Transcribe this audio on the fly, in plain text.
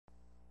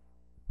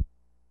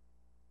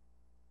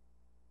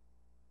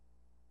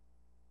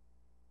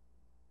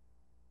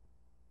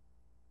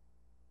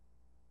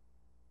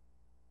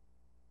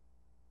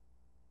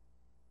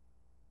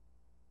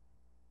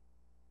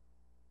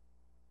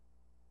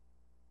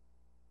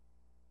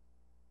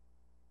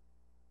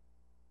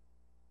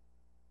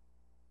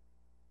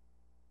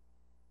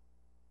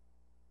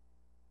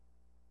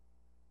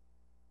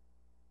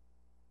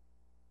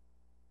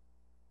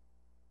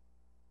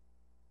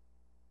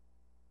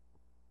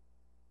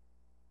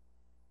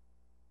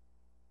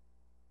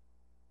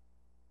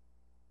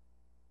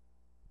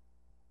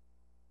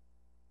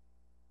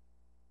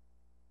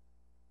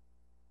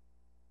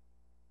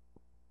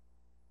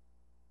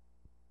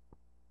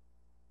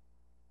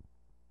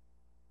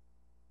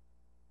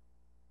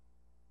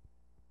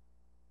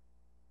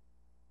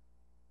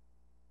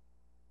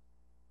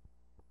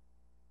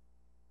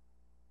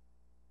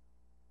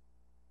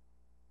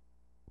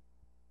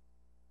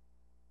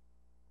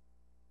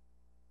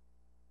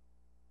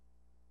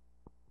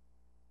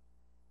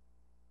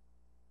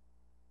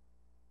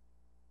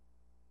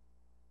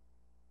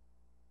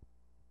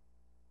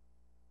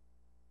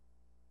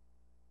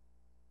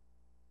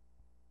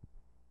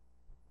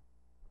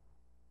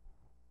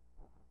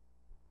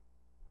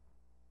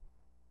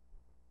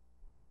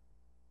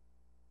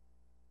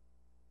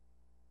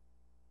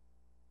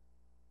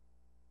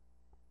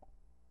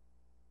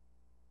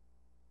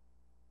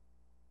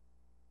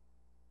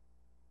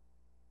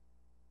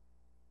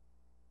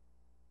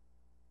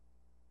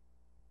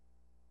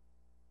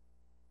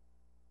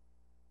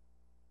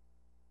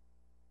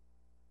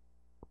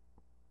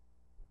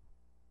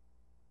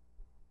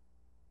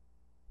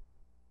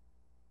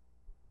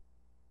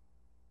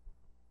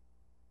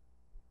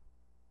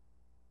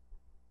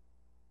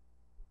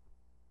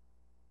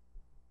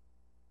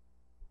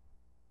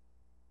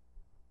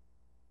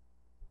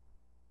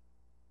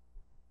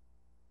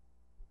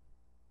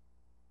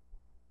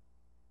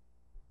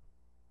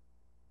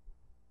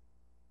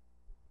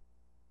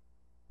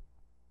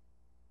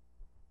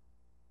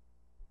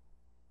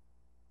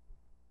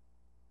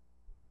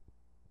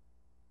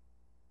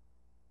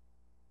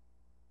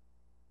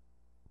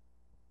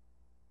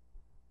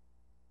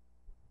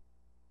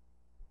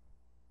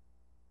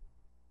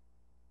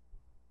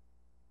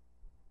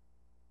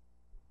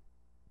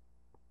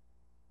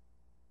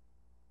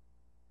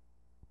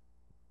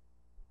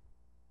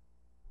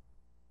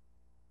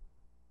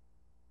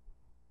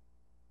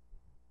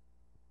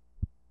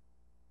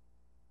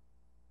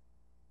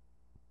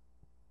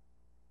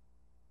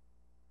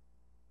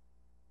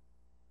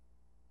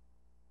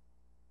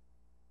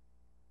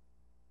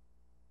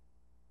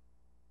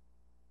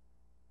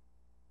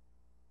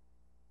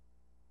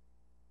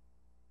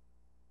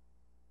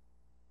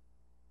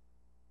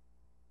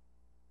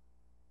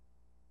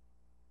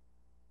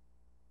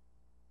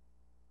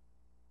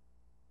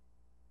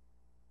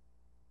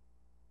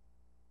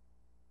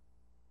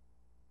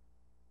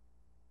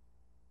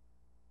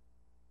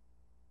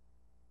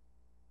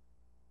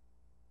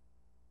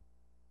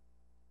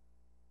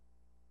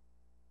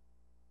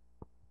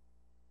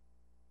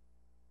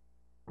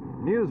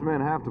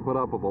Newsmen have to put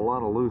up with a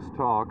lot of loose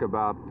talk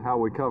about how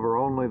we cover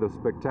only the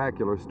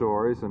spectacular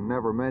stories and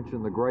never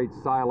mention the great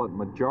silent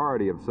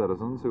majority of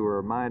citizens who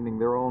are minding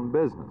their own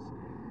business.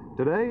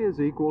 Today is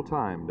Equal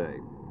Time Day.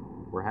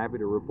 We're happy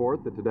to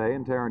report that today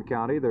in Tarrant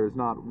County there's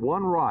not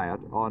one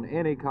riot on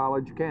any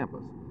college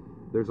campus.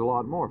 There's a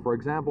lot more. For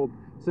example,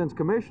 since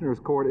Commissioner's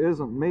Court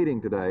isn't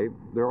meeting today,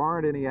 there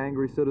aren't any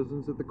angry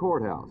citizens at the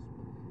courthouse.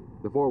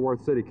 The Fort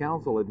Worth City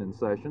Council isn't in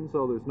session,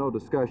 so there's no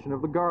discussion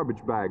of the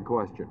garbage bag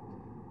question.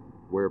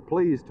 We're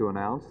pleased to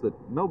announce that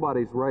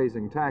nobody's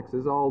raising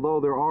taxes, although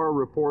there are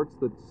reports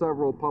that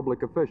several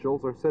public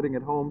officials are sitting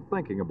at home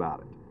thinking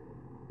about it.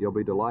 You'll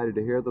be delighted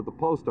to hear that the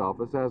post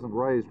office hasn't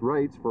raised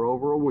rates for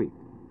over a week.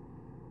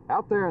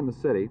 Out there in the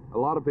city, a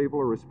lot of people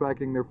are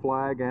respecting their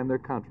flag and their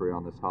country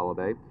on this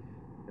holiday,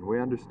 and we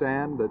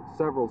understand that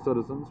several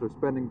citizens are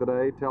spending the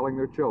day telling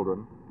their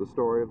children the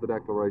story of the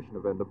Declaration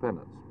of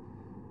Independence.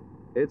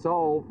 It's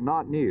all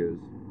not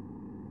news.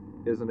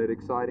 Isn't it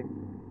exciting?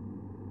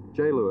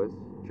 Jay Lewis,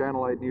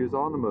 Channel 8 News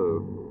on the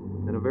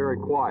Move, in a very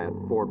quiet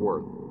Fort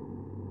Worth.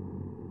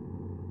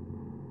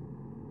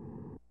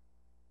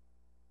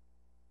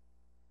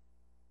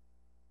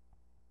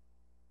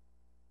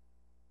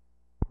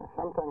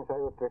 Sometimes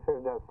I would prefer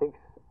just 6,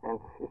 and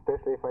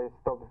especially if I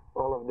stop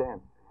all of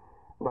them.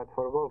 But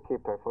for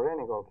goalkeeper, for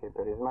any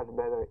goalkeeper, it's much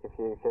better if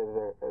he has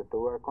to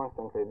work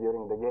constantly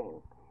during the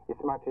game.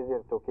 It's much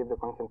easier to keep the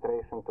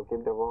concentration, to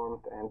keep the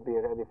warmth, and be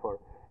ready for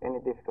any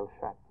difficult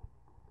shot.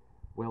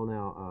 Well,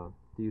 now,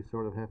 do you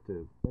sort of have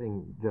to,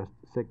 getting just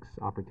 6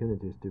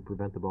 opportunities to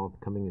prevent the ball from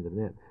coming into the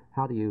net,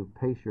 how do you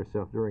pace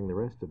yourself during the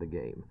rest of the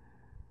game?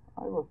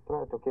 I will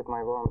try to keep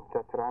my warmth,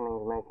 just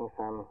running, making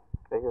some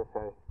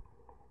exercise,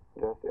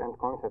 and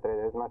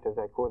concentrate as much as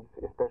I could,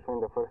 especially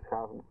in the first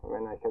half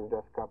when I had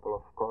just a couple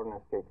of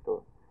corners kicked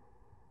too.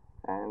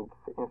 And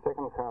in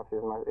second half,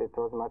 it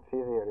was much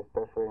easier,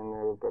 especially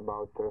in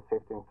about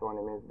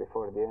 15-20 minutes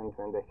before the end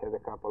when they had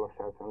a couple of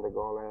shots on the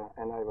goal,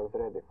 and I was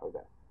ready for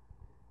that.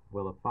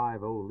 Well, a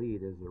 5-0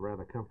 lead is a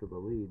rather comfortable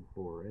lead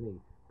for any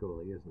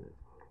goalie, isn't it?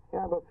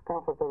 Yeah, that's a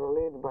comfortable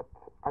lead, but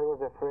I was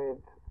afraid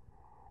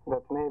that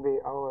maybe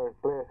our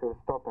players will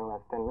stop in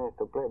last 10 minutes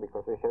to play,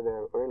 because we had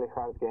a really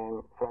hard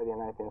game Friday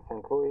night in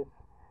St. Louis,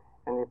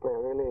 and we play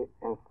really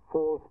in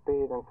full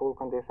speed and full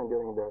condition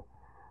during the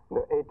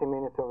 80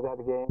 minutes of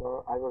that game.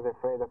 I was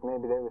afraid that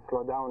maybe they will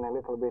slow down a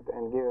little bit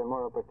and give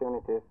more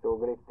opportunities to a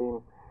Greek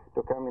team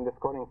to come in the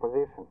scoring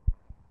position.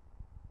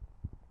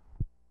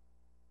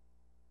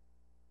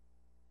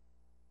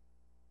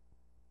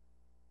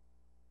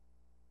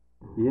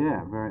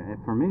 Yeah,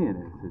 for me it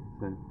is. It's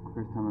the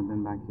first time I've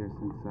been back here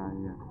since I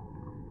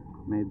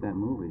made that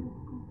movie.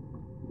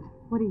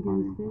 What are you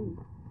going to see?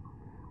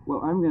 Well,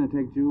 I'm going to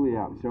take Julie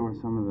out and show her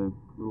some of the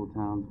little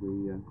towns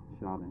we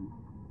shot in.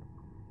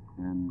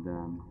 And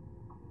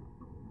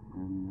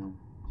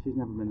she's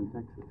never been in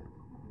Texas.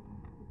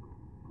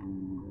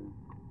 And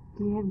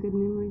do you have good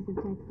memories of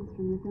Texas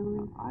from the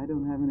filming? I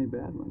don't have any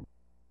bad ones.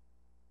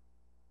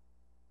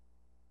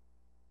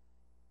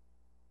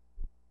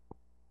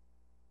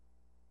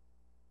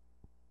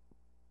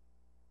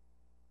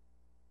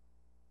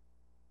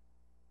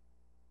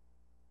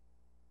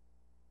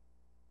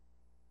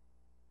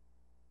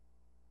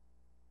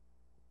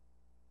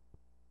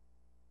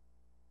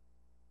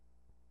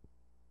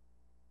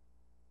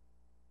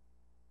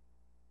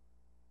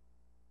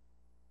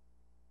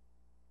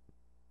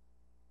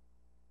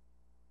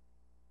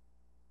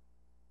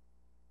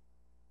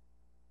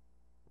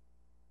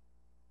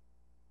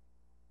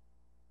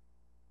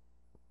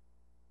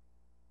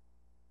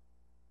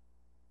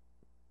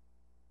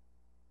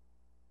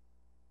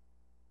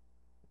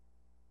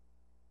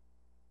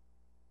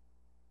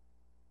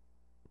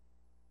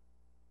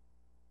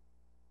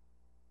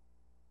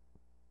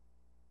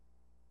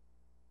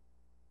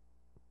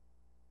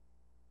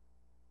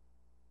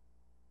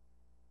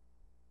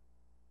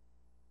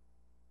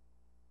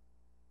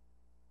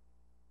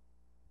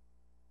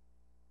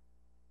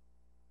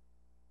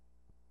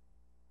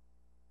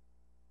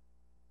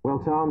 Well,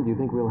 Tom, do you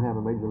think we'll have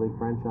a Major League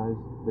franchise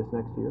this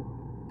next year?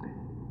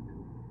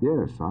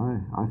 Yes,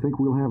 I think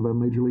we'll have a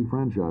Major League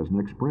franchise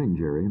next spring,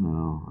 Jerry.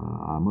 Now,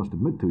 I must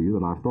admit to you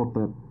that I've thought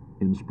that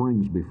in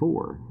springs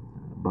before,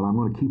 but I'm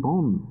going to keep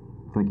on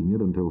thinking it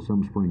until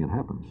some spring it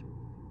happens.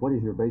 What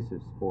is your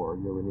basis for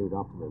your renewed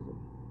optimism?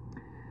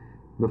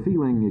 The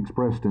feeling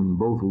expressed in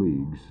both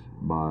leagues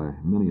by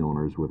many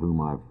owners with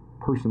whom I've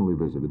personally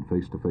visited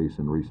face-to-face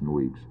in recent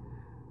weeks,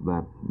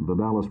 that the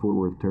Dallas-Fort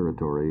Worth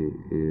territory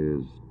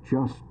is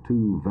just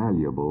too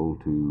valuable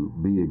to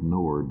be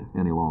ignored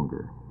any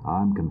longer.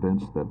 I'm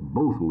convinced that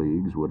both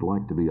leagues would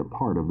like to be a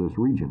part of this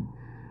region,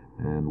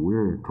 and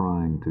we're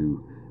trying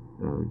to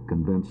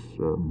convince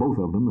both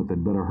of them that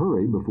they'd better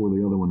hurry before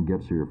the other one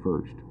gets here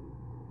first.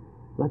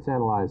 Let's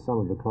analyze some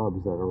of the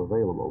clubs that are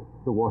available.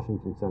 The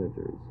Washington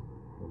Senators,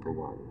 number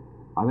one.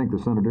 I think the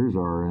Senators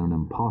are in an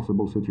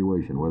impossible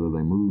situation, whether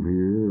they move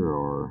here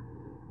or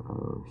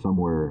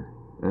somewhere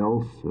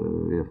else,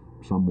 if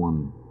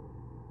someone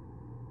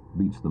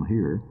beats them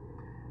here.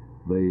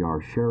 They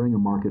are sharing a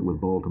market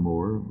with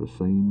Baltimore, the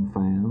same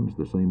fans,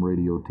 the same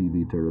radio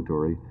TV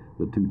territory.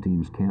 The two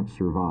teams can't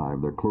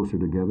survive. They're closer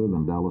together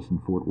than Dallas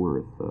and Fort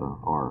Worth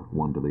are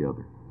one to the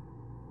other.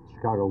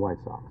 Chicago White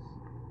Sox.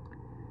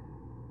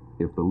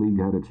 If the league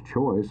had its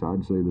choice,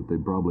 I'd say that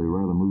they'd probably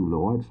rather move the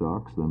White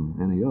Sox than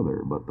any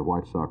other, but the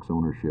White Sox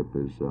ownership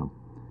is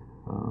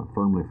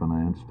firmly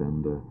financed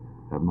and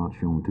have not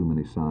shown too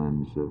many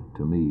signs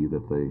to me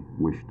that they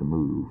wish to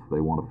move.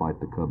 They want to fight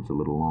the Cubs a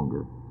little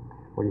longer.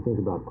 What do you think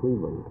about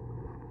Cleveland?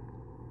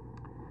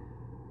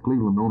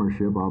 Cleveland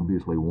ownership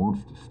obviously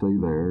wants to stay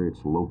there.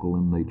 It's local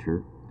in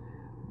nature,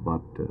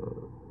 but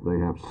they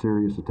have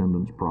serious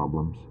attendance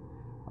problems.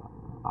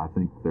 I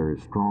think there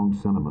is strong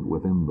sentiment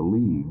within the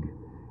league,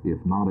 if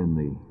not in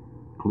the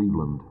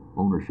Cleveland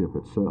ownership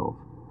itself,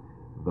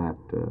 that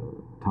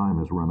time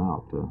has run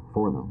out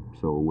for them.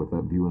 So with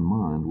that view in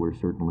mind, we're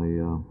certainly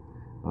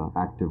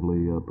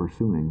actively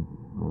pursuing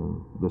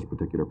this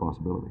particular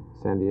possibility.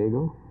 San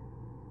Diego?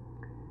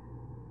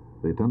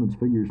 The attendance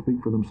figures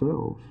speak for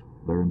themselves.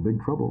 They're in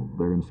big trouble.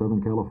 They're in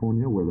Southern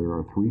California, where there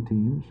are 3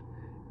 teams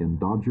in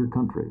Dodger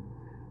country,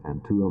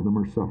 and 2 of them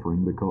are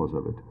suffering because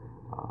of it.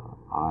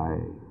 I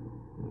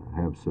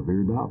have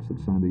severe doubts that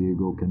San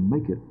Diego can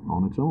make it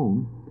on its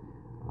own.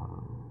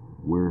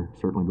 We're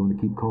certainly going to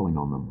keep calling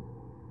on them.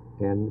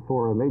 And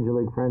for a Major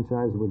League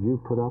franchise, would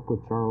you put up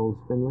with Charles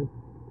Finley?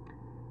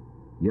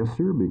 Yes,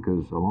 sir,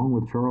 because along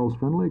with Charles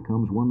Finley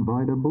comes one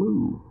Vida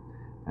Blue,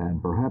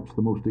 and perhaps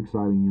the most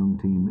exciting young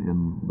team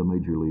in the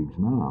major leagues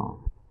now.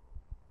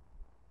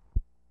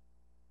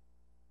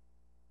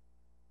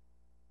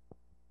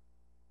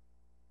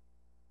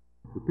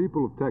 The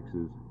people of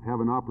Texas have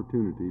an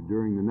opportunity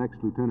during the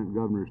next Lieutenant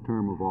Governor's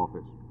term of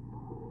office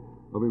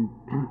of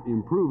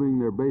improving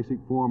their basic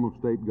form of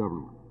state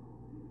government.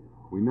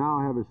 We now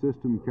have a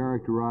system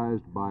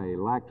characterized by a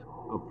lack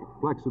of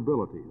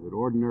flexibility that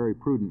ordinary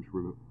prudence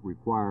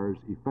requires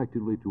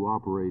effectively to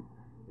operate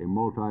a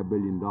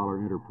multi-billion-dollar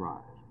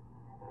enterprise.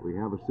 We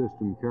have a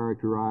system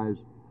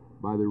characterized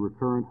by the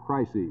recurrent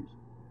crises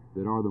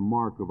that are the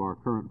mark of our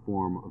current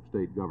form of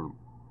state government.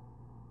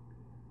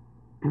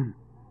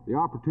 The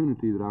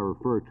opportunity that I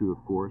refer to,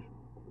 of course,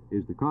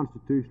 is the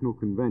Constitutional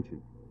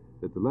Convention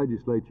that the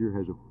legislature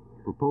has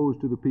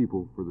proposed to the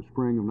people for the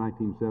spring of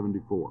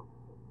 1974.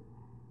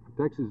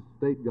 The Texas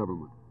state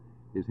government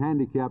is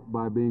handicapped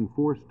by being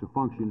forced to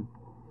function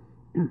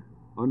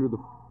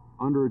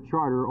under a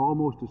charter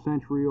almost a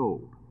century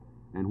old,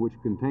 and which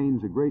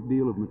contains a great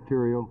deal of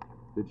material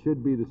that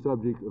should be the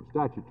subject of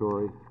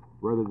statutory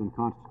rather than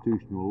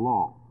constitutional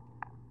law.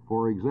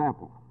 For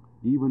example,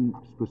 even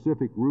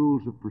specific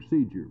rules of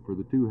procedure for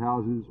the 2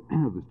 houses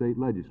of the state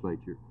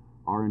legislature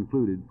are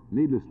included,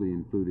 needlessly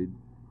included,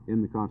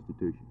 in the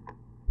Constitution.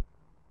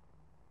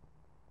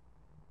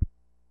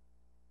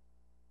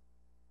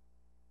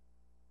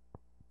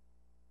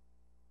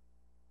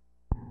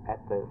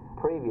 At the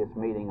previous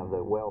meeting of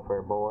the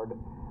Welfare Board,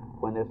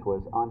 when this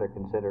was under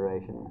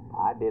consideration,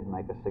 I did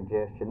make a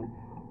suggestion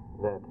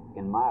that,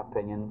 in my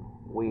opinion,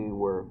 we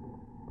were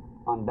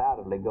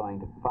undoubtedly going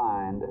to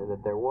find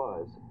that there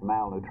was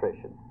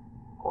malnutrition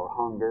or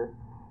hunger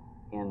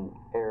in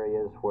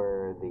areas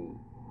where the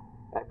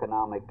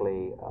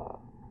economically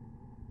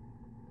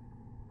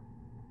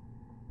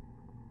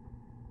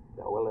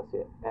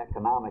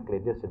economically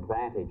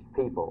disadvantaged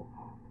people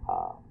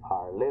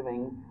are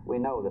living. We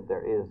know that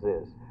there is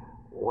this.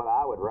 What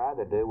I would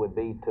rather do would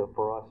be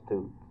for us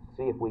to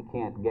see if we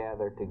can't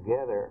gather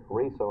together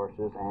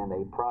resources and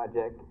a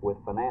project with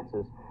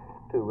finances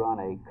to run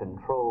a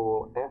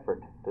control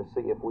effort to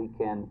see if we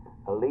can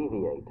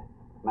alleviate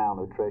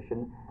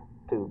malnutrition,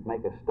 to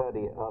make a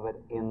study of it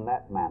in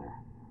that manner.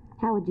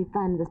 How would you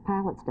fund this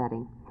pilot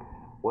study?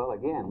 Well,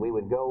 again, we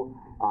would go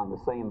on the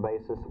same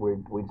basis.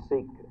 We'd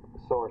seek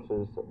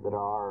sources that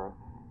are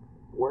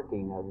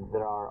working,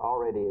 that are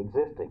already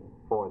existing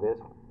for this.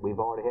 We've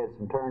already had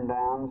some turn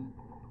downs.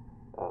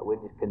 We'd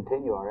just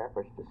continue our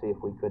efforts to see if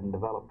we couldn't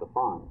develop the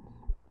funds.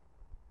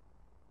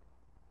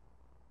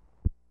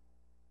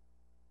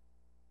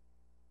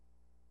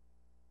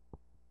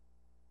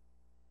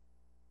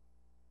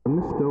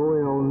 Mr.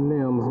 O.L.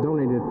 Nims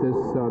donated this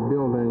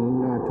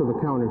building to the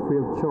county free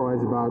of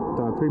charge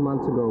about 3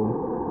 months ago.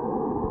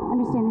 I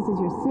understand this is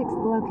your 6th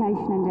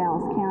location in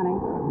Dallas County.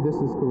 This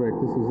is correct.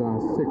 This is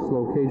our 6th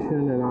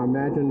location, and I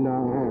imagine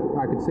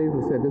I could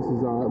safely say this is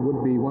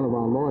would be one of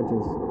our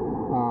largest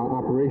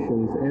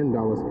operations in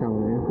Dallas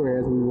County,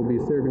 whereas we will be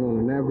serving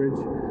on an average,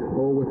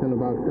 within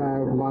about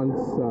 5 months,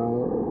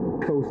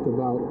 close to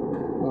about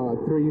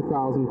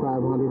 3,500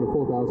 or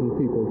 4,000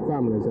 people,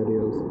 families that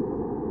is.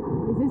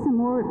 Is this a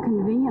more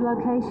convenient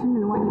location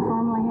than the one you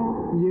formerly had?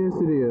 Yes,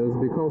 it is,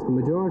 because the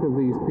majority of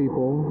these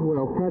people,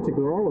 well,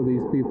 practically all of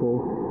these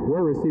people,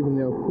 were receiving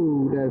their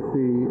food at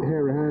the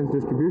Harry Hines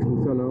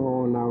Distribution Center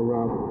on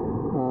our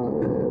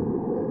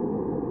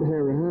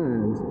Harry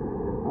Hines.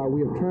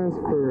 We have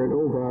transferred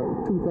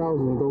over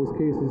 2,000 of those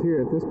cases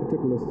here at this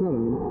particular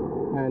center,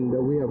 and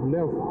we have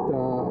left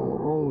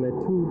only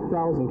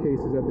 2,000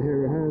 cases at the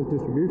Harry Hines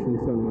Distribution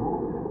Center.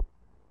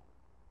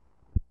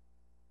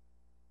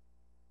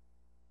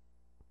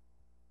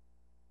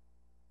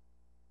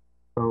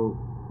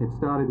 It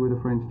started with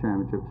the French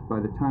Championships. By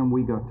the time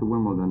we got to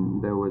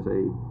Wimbledon, there was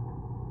a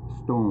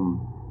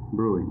storm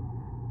brewing.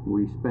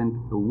 We spent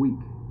a week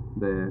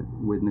there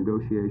with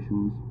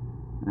negotiations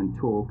and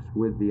talks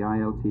with the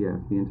ILTF,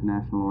 the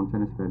International Lawn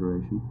Tennis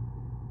Federation,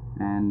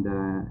 and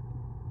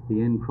the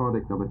end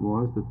product of it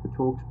was that the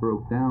talks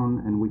broke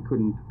down and we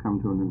couldn't come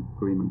to an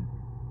agreement.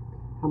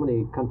 How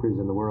many countries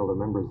in the world are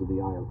members of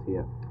the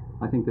ILTF?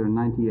 I think there are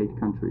 98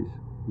 countries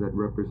that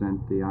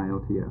represent the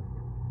ILTF,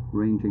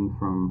 ranging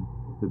from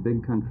the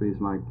big countries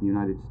like the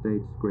United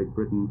States, Great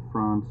Britain,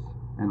 France,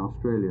 and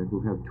Australia,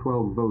 who have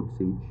 12 votes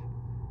each,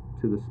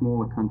 to the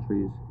smaller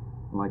countries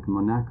like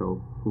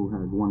Monaco, who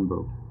has 1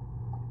 vote.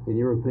 In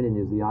your opinion,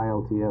 is the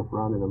ILTF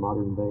run in a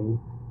modern vein?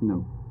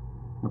 No,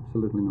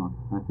 absolutely not.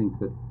 I think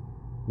that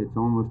it's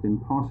almost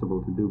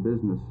impossible to do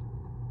business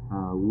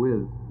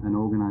with an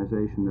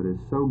organization that is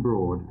so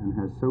broad and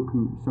has so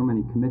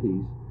many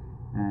committees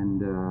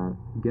and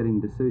getting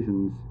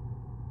decisions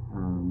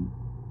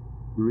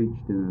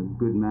reached in a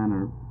good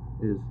manner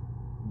is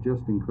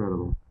just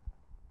incredible.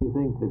 Do you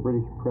think the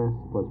British press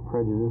was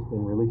prejudiced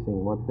in releasing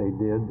what they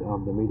did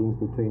of the meetings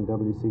between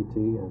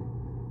WCT and...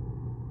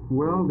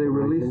 Well, they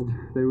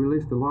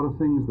released a lot of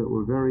things that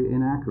were very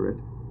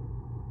inaccurate,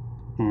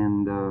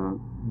 and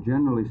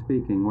generally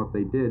speaking, what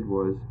they did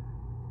was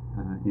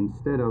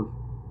instead of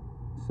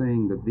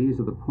saying that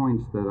these are the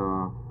points that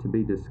are to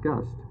be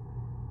discussed,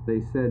 they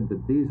said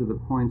that these are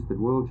the points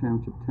that World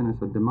Championship Tennis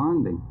are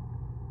demanding,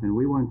 and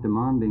we weren't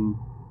demanding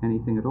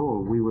anything at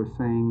all. We were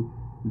saying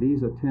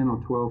these are 10 or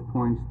 12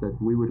 points that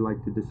we would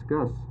like to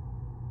discuss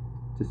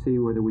to see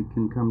whether we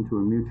can come to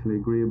a mutually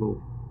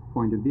agreeable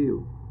point of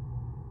view.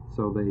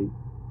 So they,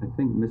 I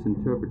think,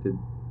 misinterpreted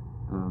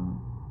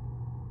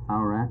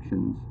our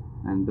actions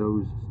and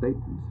those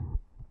statements.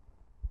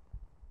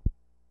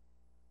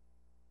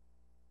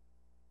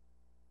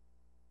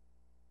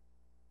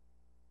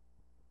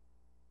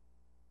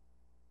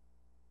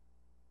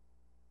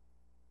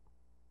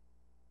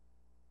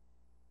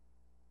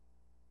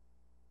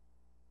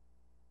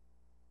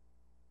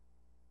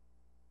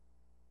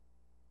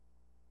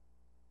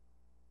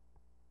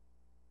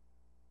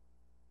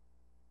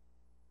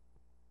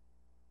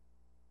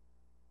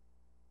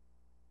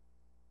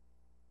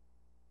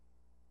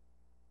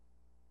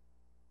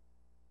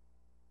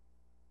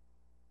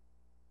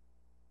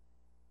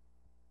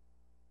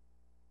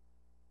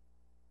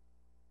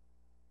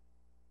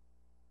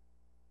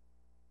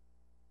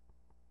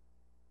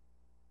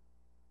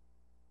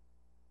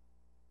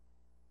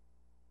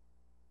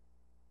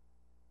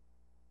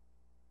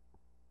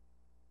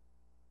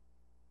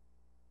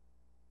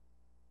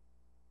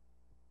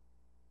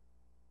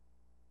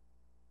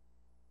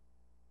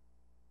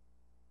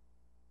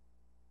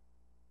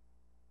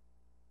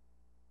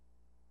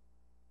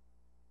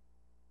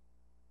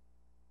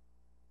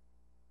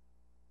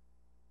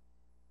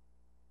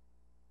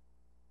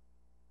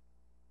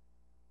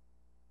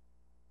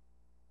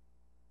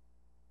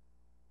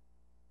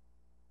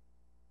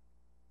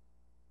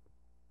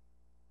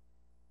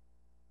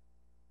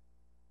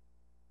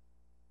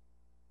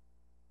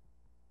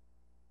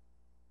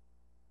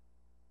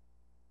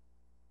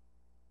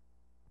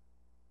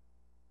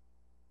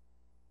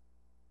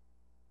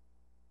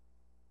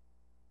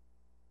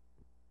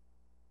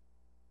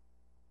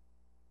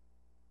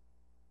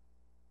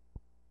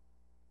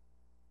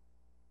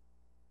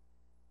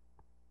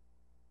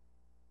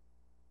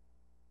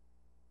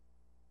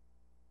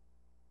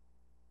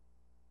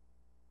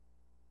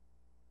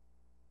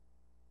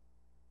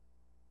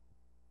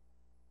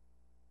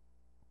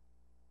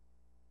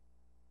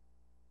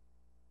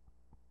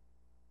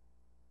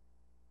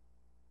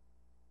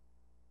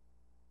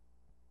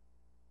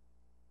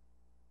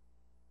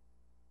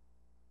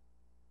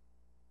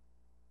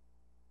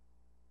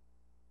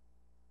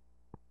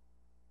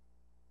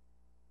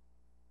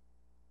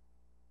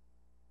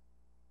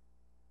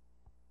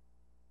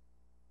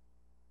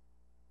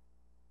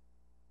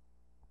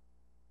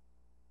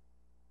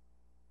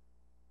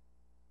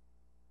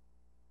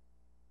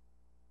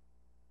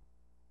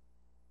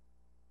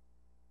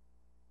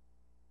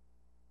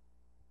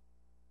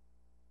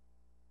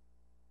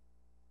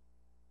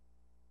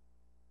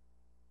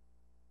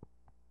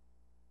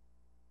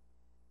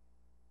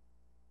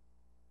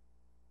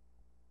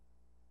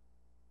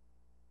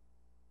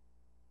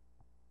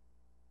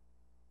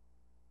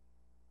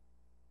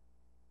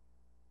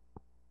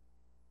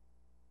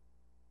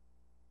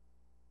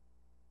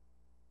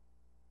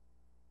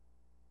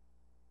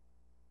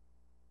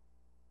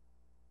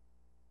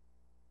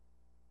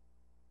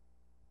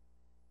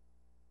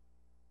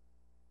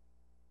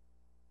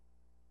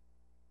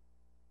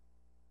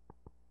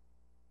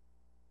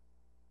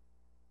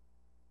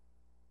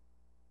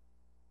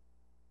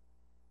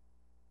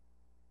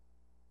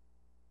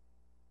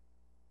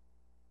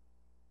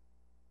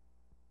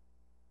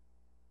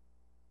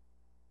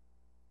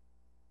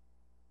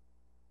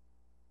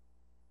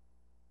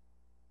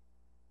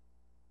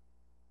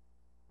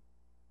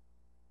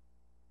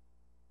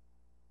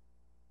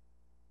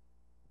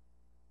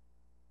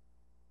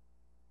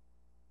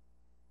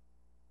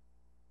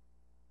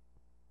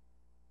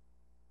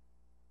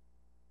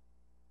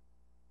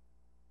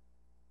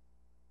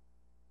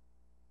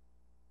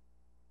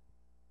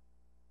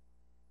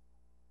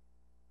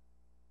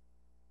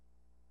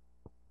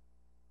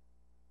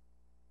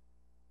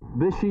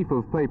 This sheaf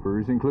of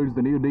papers includes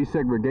the new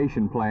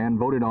desegregation plan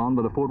voted on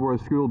by the Fort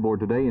Worth School Board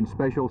today in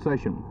special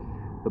session.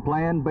 The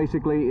plan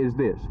basically is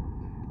this.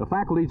 The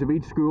faculties of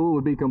each school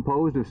would be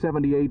composed of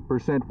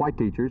 78% white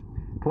teachers,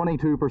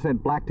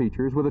 22% black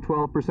teachers with a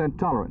 12%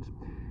 tolerance.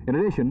 In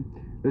addition,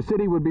 the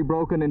city would be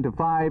broken into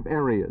 5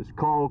 areas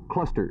called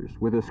clusters,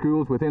 with the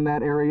schools within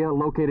that area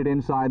located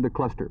inside the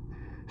cluster.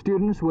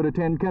 Students would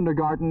attend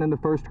kindergarten and the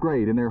 1st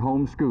grade in their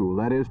home school,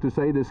 that is to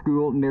say the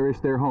school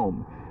nearest their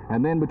home,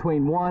 and then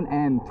between 1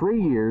 and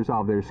 3 years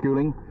of their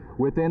schooling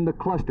within the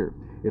cluster.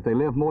 If they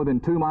live more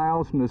than 2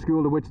 miles from the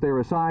school to which they're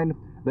assigned,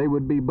 they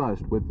would be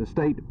bused, with the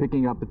state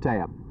picking up the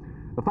tab.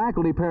 The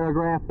faculty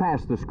paragraph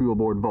passed the school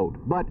board vote,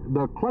 but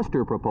the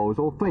cluster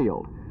proposal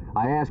failed.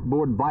 I asked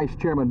Board Vice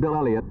Chairman Bill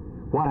Elliott,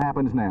 what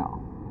happens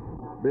now?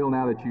 Bill,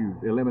 now that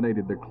you've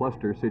eliminated the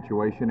cluster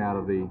situation out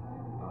of the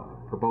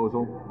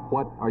proposal,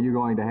 what are you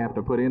going to have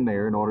to put in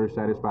there in order to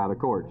satisfy the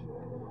courts?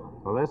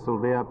 Well, this will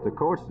be up to the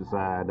courts to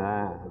decide.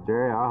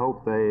 Jerry, I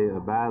hope they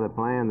buy the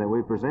plan that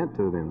we present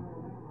to them.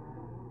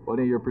 Well,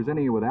 now you're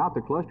presenting it without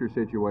the cluster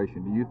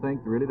situation. Do you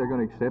think really they're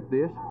going to accept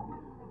this?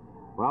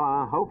 Well,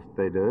 I hope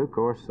they do. Of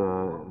course,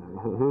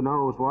 who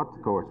knows what the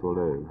courts will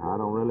do? I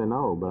don't really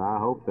know, but I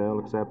hope they'll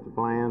accept the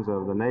plans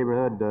of the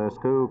neighborhood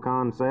school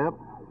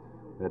concept,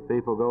 that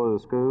people go to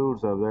the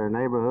schools of their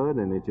neighborhood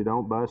and that you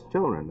don't bus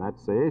children.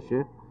 That's the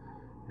issue,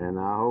 and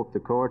I hope the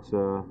courts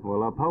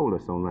will uphold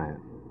us on that.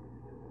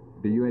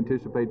 Do you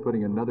anticipate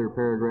putting another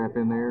paragraph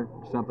in there,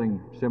 something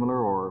similar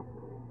or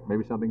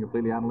maybe something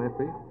completely out in left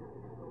field?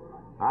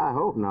 I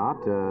hope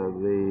not.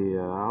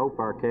 I hope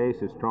our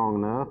case is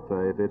strong enough.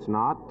 If it's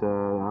not,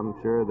 I'm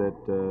sure that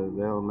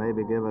they'll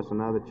maybe give us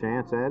another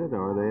chance at it,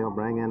 or they'll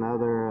bring in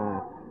other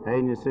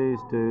agencies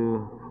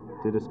to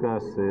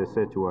discuss the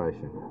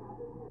situation.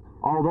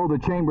 Although the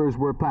chambers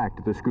were packed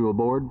at the school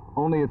board,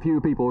 only a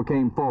few people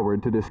came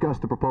forward to discuss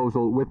the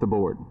proposal with the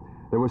board.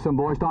 There was some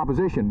voiced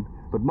opposition,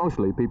 but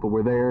mostly people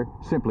were there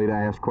simply to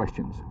ask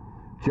questions.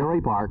 Jerry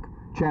Park,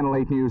 Channel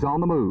 8 News on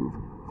the Move,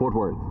 Fort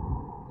Worth.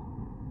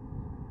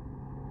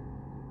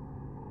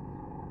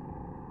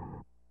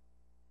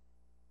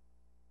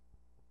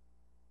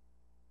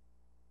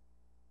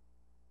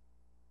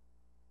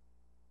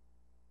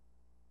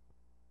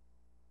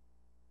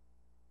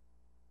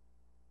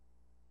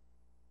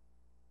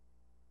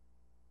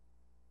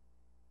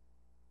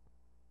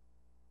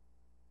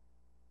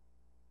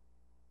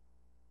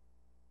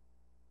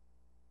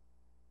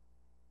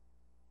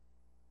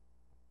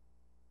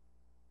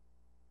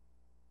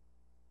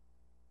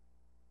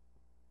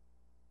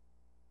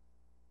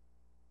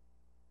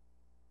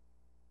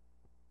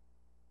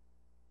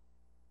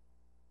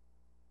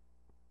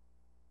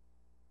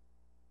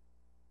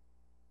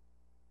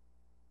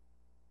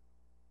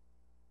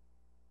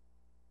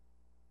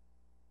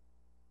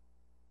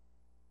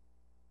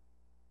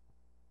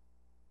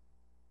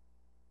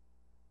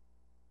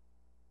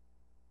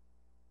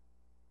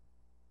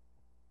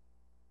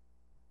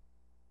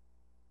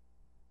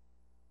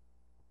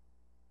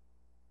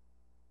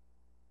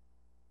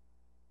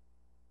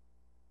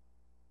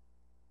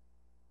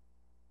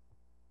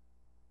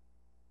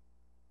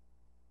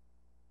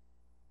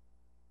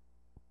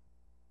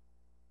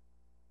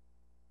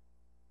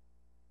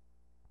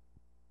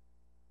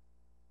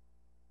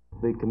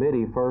 The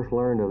committee first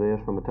learned of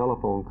this from a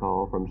telephone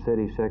call from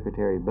City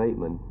Secretary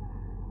Bateman,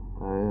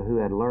 who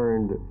had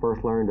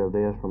first learned of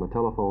this from a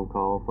telephone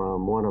call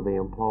from one of the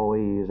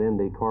employees in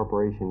the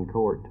corporation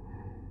court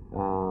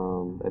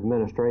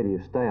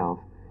administrative staff,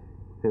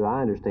 who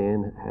I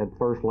understand had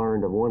first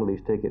learned of one of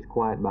these tickets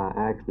quite by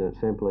accident,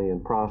 simply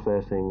in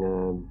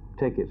processing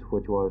tickets,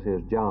 which was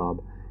his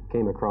job,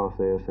 came across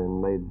this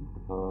and made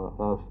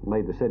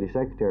the city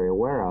secretary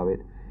aware of it.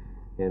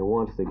 And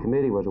once the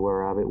committee was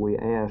aware of it, we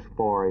asked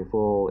for a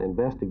full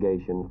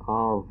investigation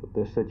of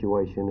this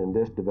situation, and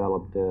this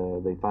developed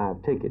the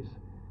 5 tickets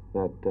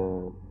that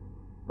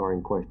are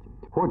in question.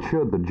 What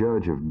should the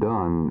judge have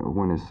done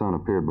when his son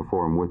appeared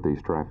before him with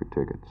these traffic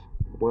tickets?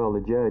 Well, the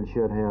judge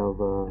should have,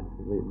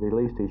 the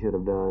least he should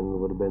have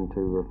done would have been to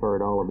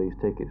refer all of these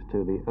tickets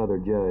to the other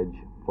judge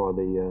for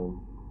the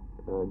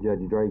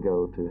Judge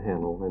Drago to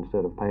handle,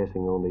 instead of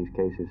passing on these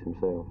cases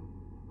himself.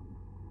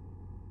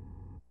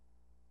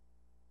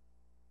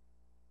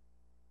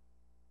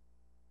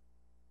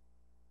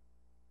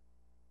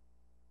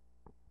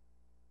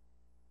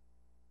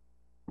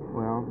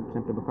 Well,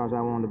 simply because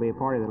I wanted to be a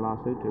party to the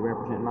lawsuit to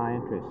represent my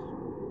interests.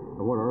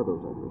 What are those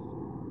interests?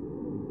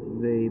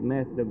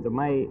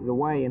 The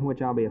way in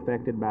which I'll be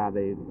affected by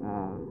the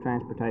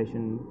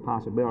transportation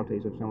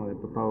possibilities of some of the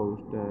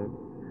proposed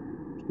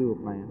school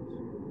plans.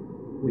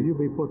 Will you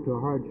be put to a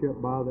hardship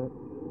by that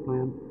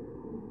plan?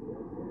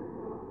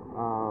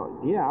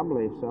 Yeah, I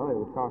believe so. It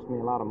would cost me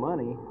a lot of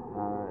money.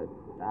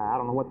 I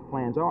don't know what the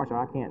plans are, so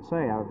I can't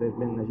say. There's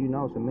been, as you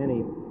know, so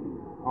many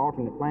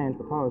alternate plans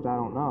proposed. I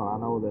don't know. I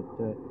know that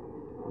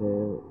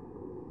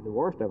the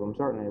worst of them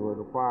certainly would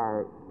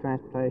require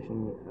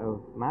transportation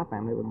of my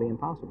family. It would be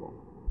impossible.